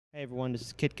Hey everyone, this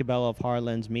is Kit Cabello of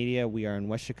Harlan's Media. We are in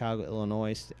West Chicago,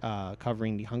 Illinois,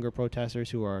 covering the hunger protesters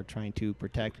who are trying to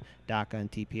protect DACA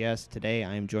and TPS. Today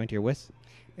I am joined here with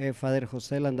Father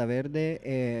José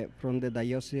Landaverde from the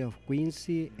Diocese of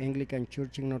Quincy, Anglican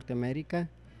Church in North America.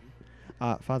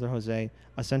 Father Jose.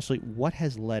 Essentially, what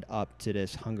has led up to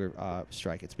this hunger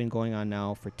strike? It's been going on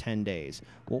now for 10 days.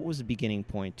 What was the beginning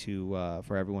point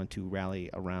for everyone to rally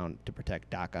around to protect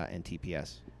DACA and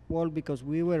TPS? Well, because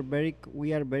we are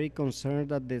very concerned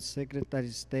that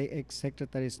the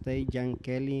ex-Secretary of State John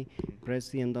Kelly,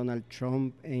 President Donald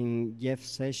Trump, and Jeff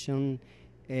Sessions,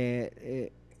 they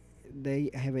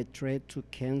have a threat to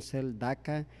cancel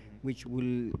DACA, which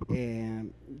will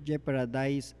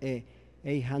jeopardize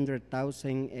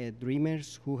 800,000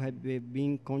 dreamers who have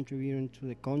been contributing to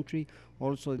the country.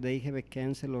 Also, they have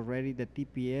canceled already the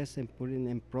TPS and put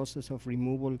in process of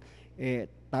removal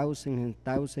thousands and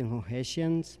thousands of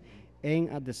Haitians. And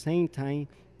at the same time,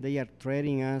 they are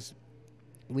threatening us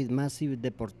with massive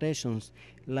deportations.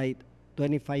 Like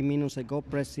 25 minutes ago,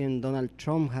 President Donald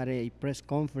Trump had a press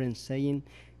conference saying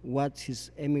what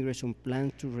his immigration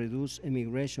plan to reduce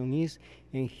immigration is,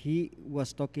 and he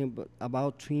was talking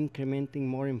about incrementing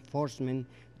more enforcement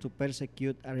to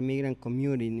persecute our immigrant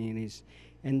communities.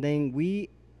 And then we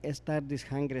start this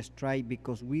hunger strike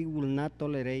because we will not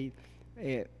tolerate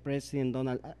President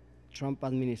Donald Trump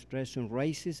administration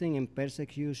racism and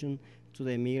persecution to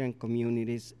the immigrant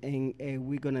communities, and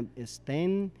we're gonna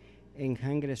stand in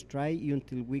hunger strike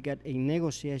until we get a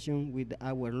negotiation with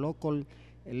our local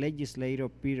legislator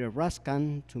Peter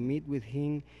Roskam, to meet with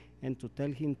him and to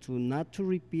tell him to not to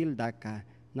repeal DACA,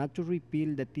 not to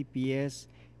repeal the TPS,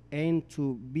 and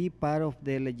to be part of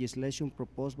the legislation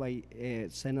proposed by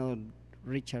Senator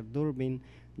Richard Durbin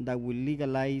that will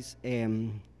legalize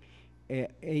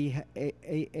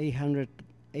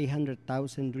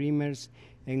 800,000 dreamers,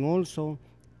 and also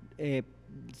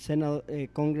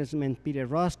Congressman Peter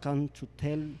Roskam to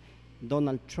tell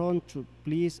Donald Trump to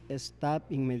please stop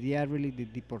immediately the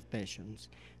deportations.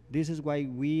 This is why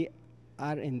we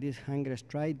are in this hunger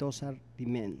strike. Those are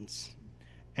demands.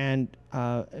 And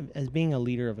as being a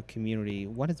leader of a community,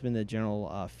 what has been the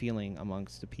general feeling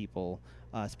amongst the people,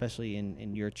 especially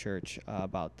in your church,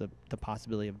 about the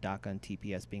possibility of DACA and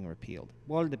TPS being repealed?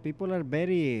 Well, the people are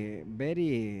very,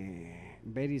 very,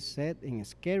 very sad and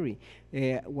scary.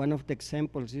 One of the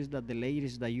examples is that the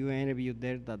ladies that you interviewed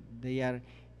there, that they are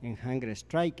in hunger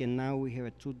strike, and now we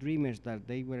have two dreamers that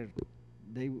they were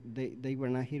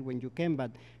not here when you came, but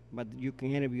you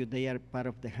can interview. They are part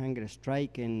of the hunger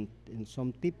strike and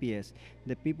some TPS.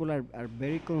 The people are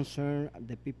very concerned.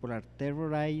 The people are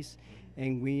terrorized,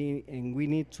 and we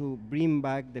need to bring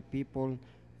back the people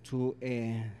to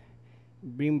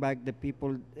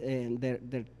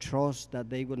their trust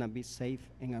that they're gonna be safe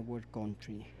in our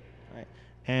country. Right.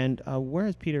 And where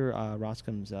does Peter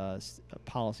Roskam's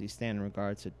policy stand in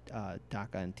regards to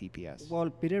DACA and TPS?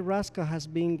 Well, Peter Roskam has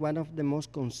been one of the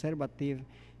most conservative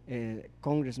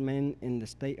congressmen in the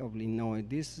state of Illinois.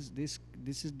 This is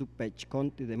DuPage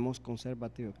County, the most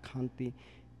conservative county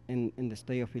in the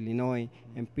state of Illinois.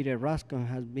 And Peter Roskam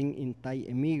has been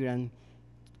anti-immigrant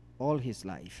all his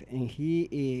life, and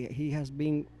he has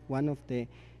been one of the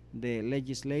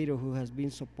legislators who has been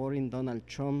supporting Donald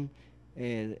Trump,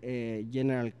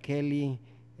 General Kelly,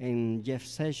 and Jeff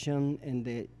Sessions, and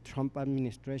the Trump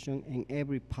administration, and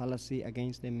every policy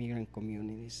against the immigrant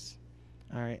communities.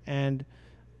 All right. And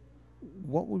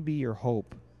what would be your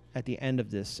hope at the end of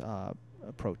this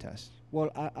protest?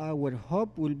 Well, our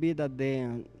hope will be that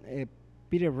the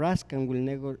Peter Roskam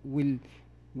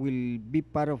will be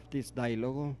part of this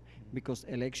dialogue, because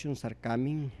elections are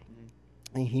coming,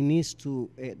 and he needs to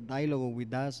dialogue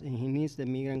with us, and he needs the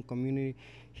migrant community.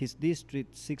 His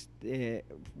district,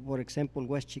 for example,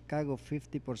 West Chicago,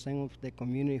 50% of the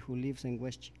community who lives in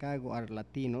West Chicago are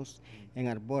Latinos and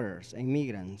are borders and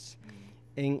migrants.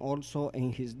 And also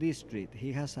in his district,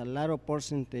 he has a lot of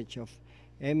percentage of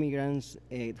immigrants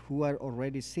who are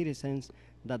already citizens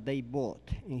that they vote,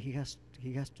 and he has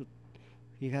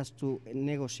to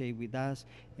negotiate with us,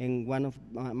 and one of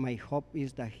my hope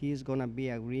is that he is going to be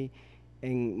agree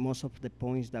in most of the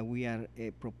points that we are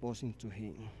proposing to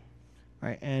him. All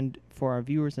right, and for our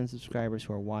viewers and subscribers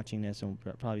who are watching this and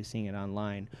probably seeing it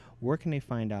online, where can they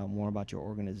find out more about your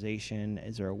organization?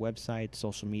 Is there a website,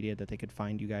 social media that they could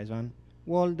find you guys on?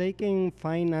 Well, they can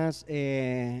find us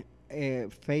Faith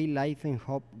Life and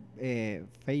Hope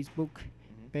Facebook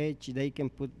page. They can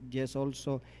put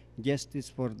also Justice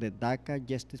for the DACA,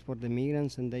 Justice for the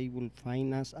Migrants, and they will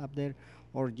find us up there.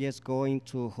 Or just going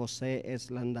to José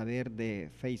Landaverde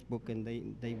Facebook, and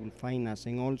they will find us.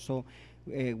 And also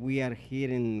We are here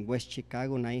in West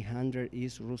Chicago, 900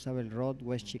 East Roosevelt Road,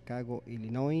 West Chicago,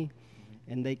 Illinois.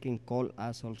 And they can call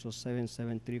us also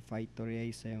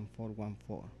 773-538-7414.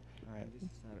 All right. These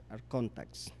are our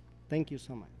contacts. Thank you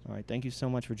so much. All right. Thank you so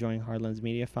much for joining Heartlands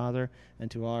Media, Father.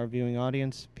 And to all our viewing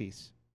audience, peace.